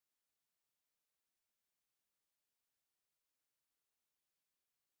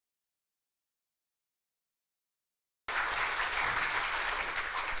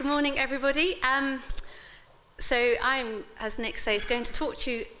Good morning, everybody. So I'm, as Nick says, going to talk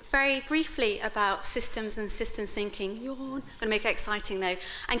to you very briefly about systems and systems thinking. Yawn. I'm going to make it exciting, though,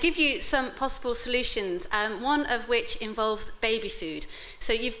 and give you some possible solutions, one of which involves baby food.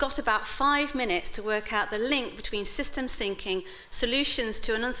 So you've got about 5 minutes to work out the link between systems thinking, solutions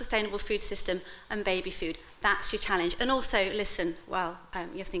to an unsustainable food system, and baby food. That's your challenge. And also listen while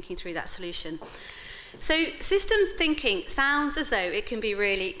you're thinking through that solution. So systems thinking sounds as though it can be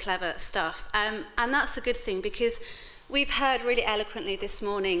really clever stuff, and that's a good thing, because we've heard really eloquently this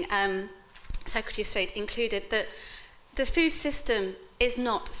morning, Secretary of State included, that the food system is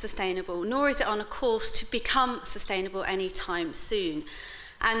not sustainable, nor is it on a course to become sustainable anytime soon.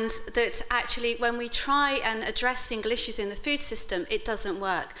 And that actually when we try and address single issues in the food system, it doesn't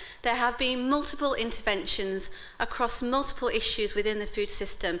work. There have been multiple interventions across multiple issues within the food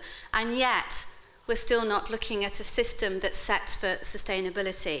system, and yet we're still not looking at a system that's set for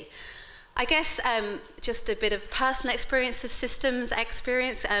sustainability. I guess just a bit of personal experience of systems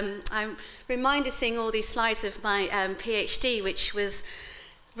experience. I'm reminded seeing all these slides of my PhD, which was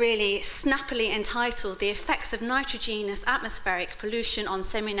really snappily entitled The Effects of Nitrogenous Atmospheric Pollution on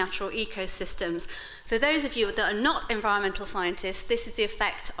Semi-Natural Ecosystems. For those of you that are not environmental scientists, this is the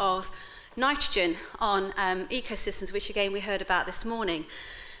effect of nitrogen on ecosystems, which again we heard about this morning.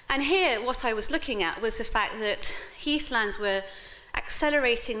 And here, what I was looking at was the fact that heathlands were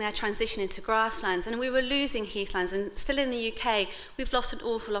accelerating their transition into grasslands, and we were losing heathlands, and still in the UK, we've lost an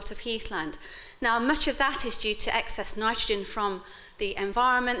awful lot of heathland. Now, much of that is due to excess nitrogen from the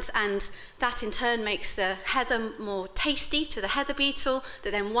environment, and that in turn makes the heather more tasty to the heather beetle,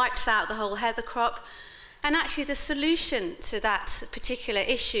 that then wipes out the whole heather crop. And actually, the solution to that particular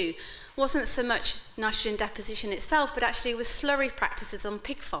issue wasn't so much nitrogen deposition itself, but actually was slurry practices on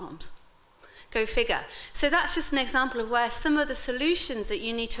pig farms. Go figure. So that's just an example of where some of the solutions that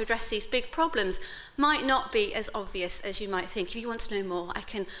you need to address these big problems might not be as obvious as you might think. If you want to know more, I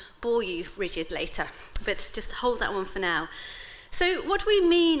can bore you rigid later, but just hold that one for now. So what do we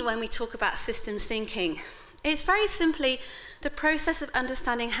mean when we talk about systems thinking? It's very simply the process of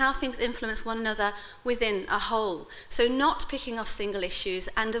understanding how things influence one another within a whole. So not picking off single issues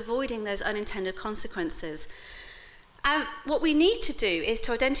and avoiding those unintended consequences. What we need to do is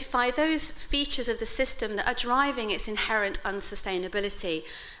to identify those features of the system that are driving its inherent unsustainability.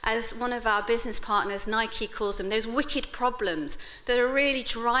 As one of our business partners, Nike, calls them, those wicked problems that are really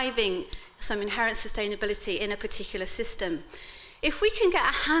driving some inherent sustainability in a particular system. If we can get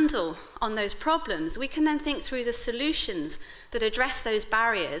a handle on those problems, we can then think through the solutions that address those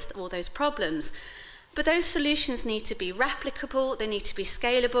barriers or those problems. But those solutions need to be replicable, they need to be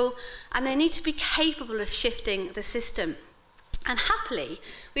scalable, and they need to be capable of shifting the system. And happily,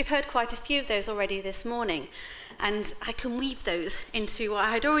 we've heard quite a few of those already this morning, and I can weave those into what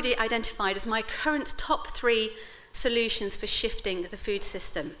I had already identified as my current top 3 solutions for shifting the food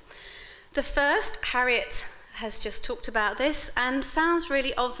system. The first, Harriet has just talked about this, and sounds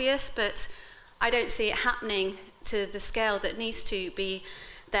really obvious, but I don't see it happening to the scale that needs to be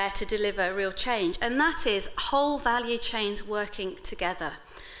there to deliver real change, and that is whole value chains working together.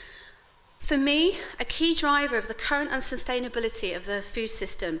 For me, a key driver of the current unsustainability of the food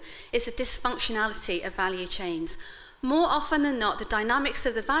system is the dysfunctionality of value chains. More often than not, the dynamics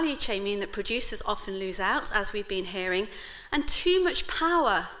of the value chain mean that producers often lose out, as we've been hearing, and too much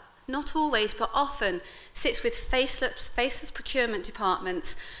power, not always, but often, sits with faceless procurement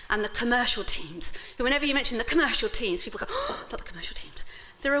departments and the commercial teams, who whenever you mention the commercial teams, people go, oh, not the commercial teams.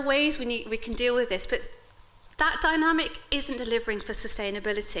 There are ways we can deal with this, but that dynamic isn't delivering for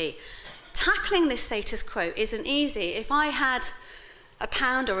sustainability. Tackling this status quo isn't easy. If I had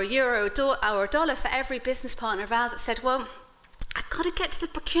 £1 or €1 or $1 for every business partner of ours that said, well, I've got to get to the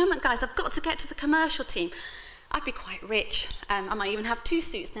procurement guys, I've got to get to the commercial team, I'd be quite rich. I might even have 2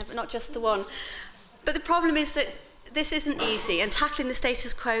 suits, not just the one. But the problem is that this isn't easy, and tackling the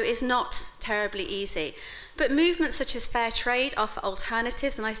status quo is not terribly easy. But movements such as fair trade offer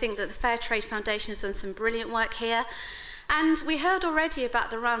alternatives, and I think that the Fair Trade Foundation has done some brilliant work here. And we heard already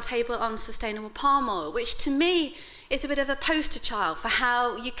about the Roundtable on Sustainable Palm Oil, which to me is a bit of a poster child for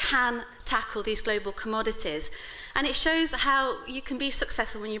how you can tackle these global commodities. And it shows how you can be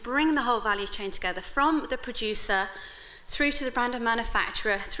successful when you bring the whole value chain together, from the producer through to the brand and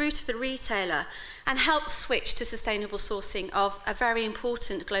manufacturer, through to the retailer, and help switch to sustainable sourcing of a very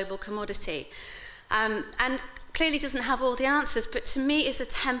important global commodity. And clearly doesn't have all the answers, but to me is a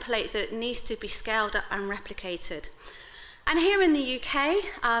template that needs to be scaled up and replicated. And here in the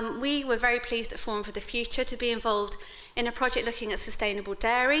UK, we were very pleased at Forum for the Future to be involved in a project looking at sustainable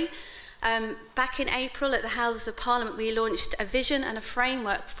dairy. Back in April at the Houses of Parliament, we launched a vision and a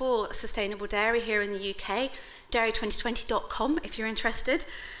framework for sustainable dairy here in the UK, dairy2020.com if you're interested.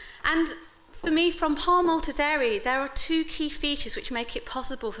 And for me, from palm oil to dairy, there are two key features which make it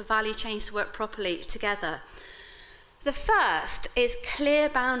possible for value chains to work properly together. The first is clear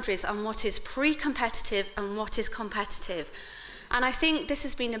boundaries on what is pre-competitive and what is competitive. And I think this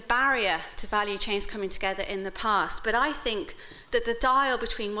has been a barrier to value chains coming together in the past. But I think that the dial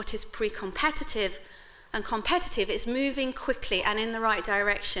between what is pre-competitive and competitive is moving quickly and in the right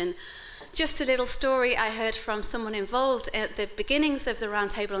direction. Just a little story I heard from someone involved at the beginnings of the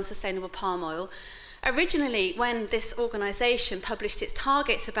Roundtable on Sustainable Palm Oil. Originally, when this organisation published its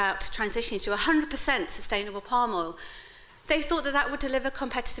targets about transitioning to 100% sustainable palm oil, they thought that that would deliver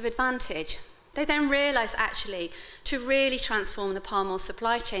competitive advantage. They then realised, actually, to really transform the palm oil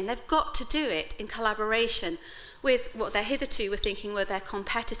supply chain, they've got to do it in collaboration with what they hitherto were thinking were their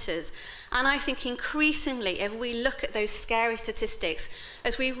competitors. And I think increasingly, if we look at those scary statistics,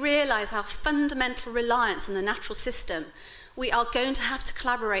 as we realise our fundamental reliance on the natural system, we are going to have to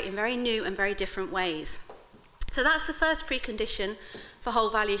collaborate in very new and very different ways. So that's the first precondition for whole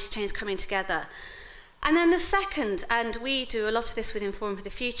value chains coming together. And then the second, and we do a lot of this with Inform for the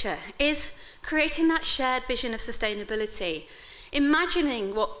Future, is creating that shared vision of sustainability.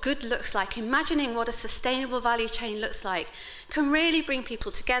 Imagining what good looks like, imagining what a sustainable value chain looks like, can really bring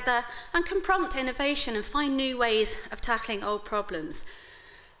people together and can prompt innovation and find new ways of tackling old problems.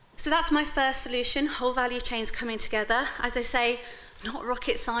 So that's my first solution, whole value chains coming together. As I say, not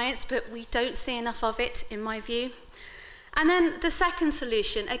rocket science, but we don't see enough of it, in my view. And then the second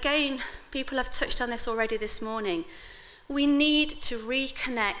solution, again, people have touched on this already this morning. We need to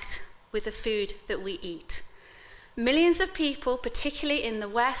reconnect with the food that we eat. Millions of people, particularly in the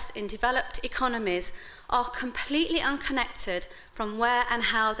West, in developed economies, are completely unconnected from where and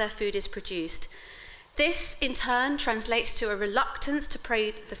how their food is produced. This, in turn, translates to a reluctance to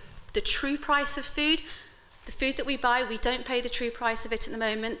pay the true price of food. The food that we buy, we don't pay the true price of it at the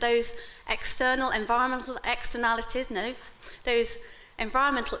moment. Those external environmental externalities,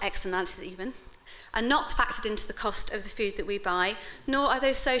 even, are not factored into the cost of the food that we buy, nor are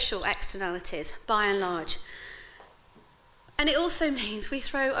those social externalities, by and large. And it also means we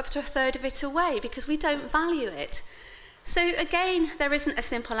throw up to a third of it away because we don't value it. So again, there isn't a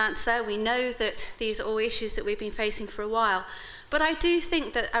simple answer. We know that these are all issues that we've been facing for a while. But I do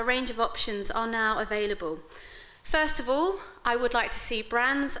think that a range of options are now available. First of all, I would like to see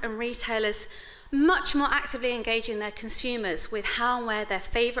brands and retailers much more actively engaging their consumers with how and where their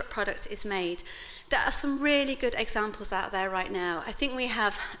favourite product is made. There are some really good examples out there right now. I think we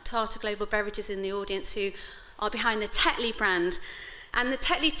have Tata Global Beverages in the audience who are behind the Tetley brand. And the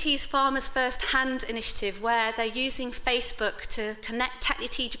Tetley Tea's Farmers First Hand initiative, where they're using Facebook to connect Tetley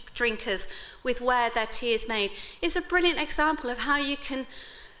tea drinkers with where their tea is made, is a brilliant example of how you can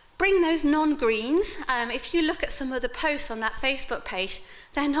bring those non-greens. If you look at some of the posts on that Facebook page,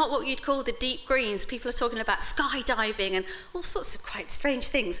 they're not what you'd call the deep greens. People are talking about skydiving and all sorts of quite strange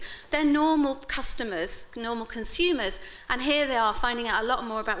things. They're normal customers, normal consumers, and here they are finding out a lot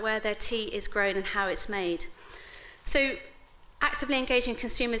more about where their tea is grown and how it's made. So actively engaging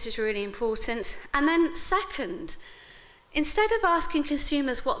consumers is really important. And then second, instead of asking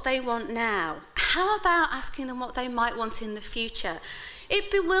consumers what they want now, how about asking them what they might want in the future? It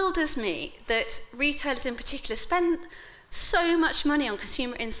bewilders me that retailers in particular spend so much money on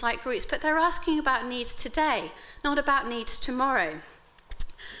consumer insight groups, but they're asking about needs today, not about needs tomorrow.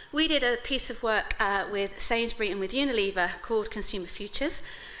 We did a piece of work with Sainsbury and with Unilever called Consumer Futures,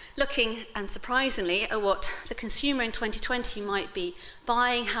 looking, unsurprisingly, at what the consumer in 2020 might be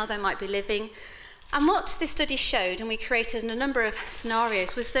buying, how they might be living. And what this study showed, and we created a number of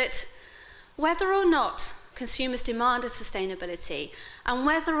scenarios, was that whether or not consumers demanded sustainability and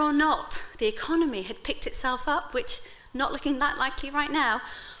whether or not the economy had picked itself up, which not looking that likely right now,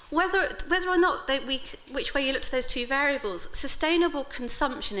 whether or not which way you look to those two variables, sustainable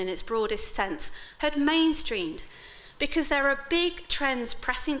consumption in its broadest sense had mainstreamed. Because there are big trends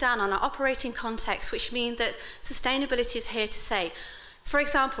pressing down on our operating context, which mean that sustainability is here to stay. For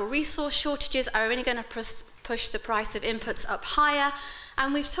example, resource shortages are only going to push the price of inputs up higher.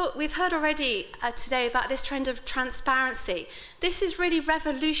 And we've heard already today about this trend of transparency. This is really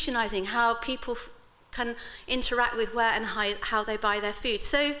revolutionising how people can interact with where and how they buy their food.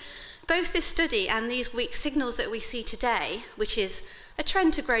 So both this study and these weak signals that we see today, which is a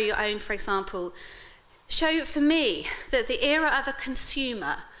trend to grow your own, for example, show for me that the era of a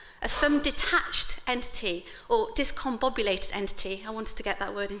consumer as some detached entity or discombobulated entity, I wanted to get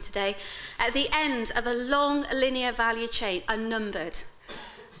that word in today, at the end of a long linear value chain are numbered.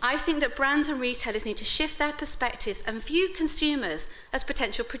 I think that brands and retailers need to shift their perspectives and view consumers as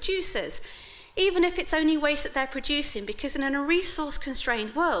potential producers, even if it's only waste that they're producing, because in a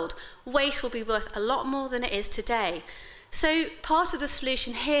resource-constrained world, waste will be worth a lot more than it is today. So part of the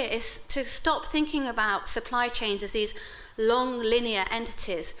solution here is to stop thinking about supply chains as these long linear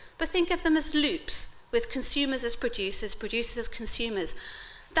entities, but think of them as loops, with consumers as producers, producers as consumers.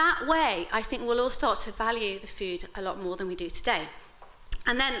 That way, I think we'll all start to value the food a lot more than we do today.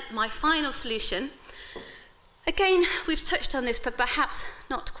 And then my final solution, again, we've touched on this, but perhaps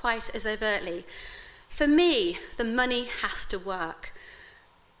not quite as overtly. For me, the money has to work.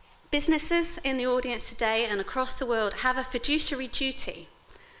 Businesses in the audience today and across the world have a fiduciary duty.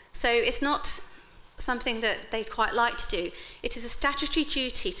 So it's not something that they quite like to do. It is a statutory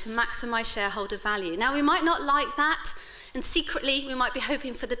duty to maximise shareholder value. Now, we might not like that, and secretly we might be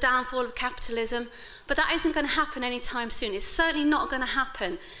hoping for the downfall of capitalism, but that isn't going to happen anytime soon. It's certainly not going to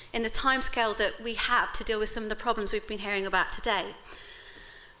happen in the timescale that we have to deal with some of the problems we've been hearing about today.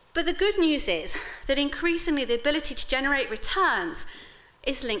 But the good news is that increasingly the ability to generate returns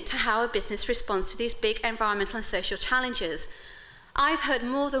is linked to how a business responds to these big environmental and social challenges. I've heard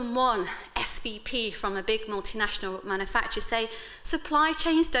more than one SVP from a big multinational manufacturer say supply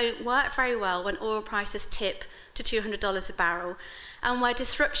chains don't work very well when oil prices tip to $200 a barrel, and where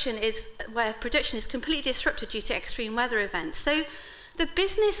production is completely disrupted due to extreme weather events. So the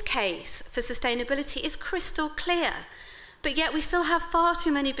business case for sustainability is crystal clear, but yet we still have far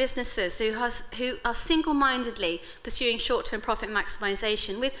too many businesses who are single-mindedly pursuing short-term profit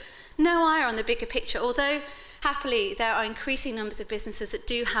maximization with no eye on the bigger picture, although happily there are increasing numbers of businesses that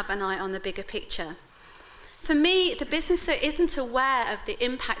do have an eye on the bigger picture. For me, the business that isn't aware of the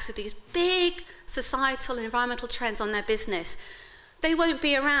impacts of these big societal and environmental trends on their business, they won't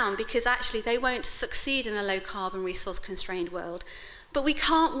be around, because actually they won't succeed in a low-carbon, resource-constrained world. But we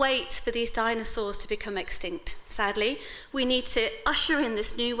can't wait for these dinosaurs to become extinct, sadly. We need to usher in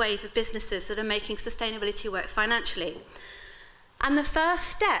this new wave of businesses that are making sustainability work financially. And the first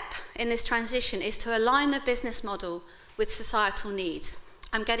step in this transition is to align the business model with societal needs.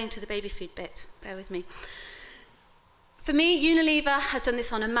 I'm getting to the baby food bit, bear with me. For me, Unilever has done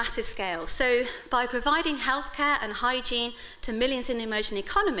this on a massive scale. So by providing healthcare and hygiene to millions in emerging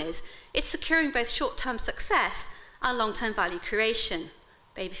economies, it's securing both short-term success and long-term value creation.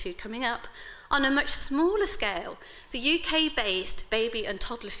 Baby food coming up. On a much smaller scale, the UK-based baby and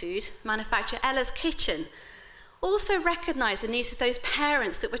toddler food manufacturer Ella's Kitchen also recognised the needs of those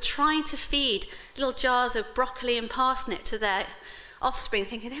parents that were trying to feed little jars of broccoli and parsnip to their offspring,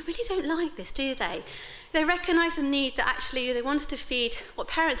 thinking they really don't like this, do they? They recognised the need that actually they wanted to feed, what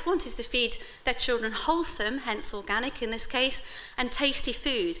parents want is to feed their children wholesome, hence organic in this case, and tasty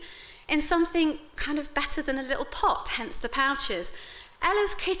food in something kind of better than a little pot, hence the pouches.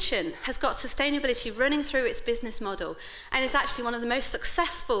 Ella's Kitchen has got sustainability running through its business model and is actually one of the most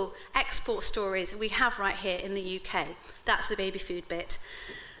successful export stories we have right here in the UK. That's the baby food bit.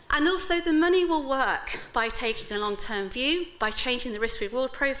 And also the money will work by taking a long-term view, by changing the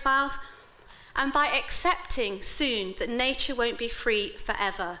risk-reward profiles, and by accepting soon that nature won't be free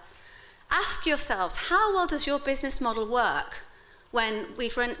forever. Ask yourselves, how well does your business model work when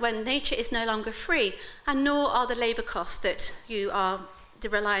nature is no longer free, and nor are the labour costs that you are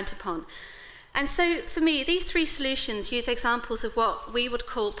reliant upon? And so for me, these three solutions use examples of what we would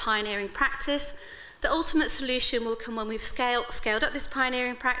call pioneering practice. The ultimate solution will come when we've scaled up this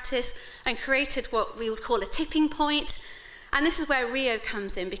pioneering practice and created what we would call a tipping point. And this is where Rio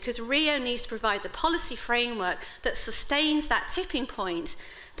comes in, because Rio needs to provide the policy framework that sustains that tipping point,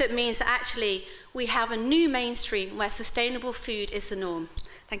 that means that actually we have a new mainstream where sustainable food is the norm.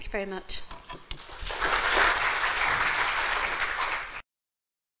 Thank you very much.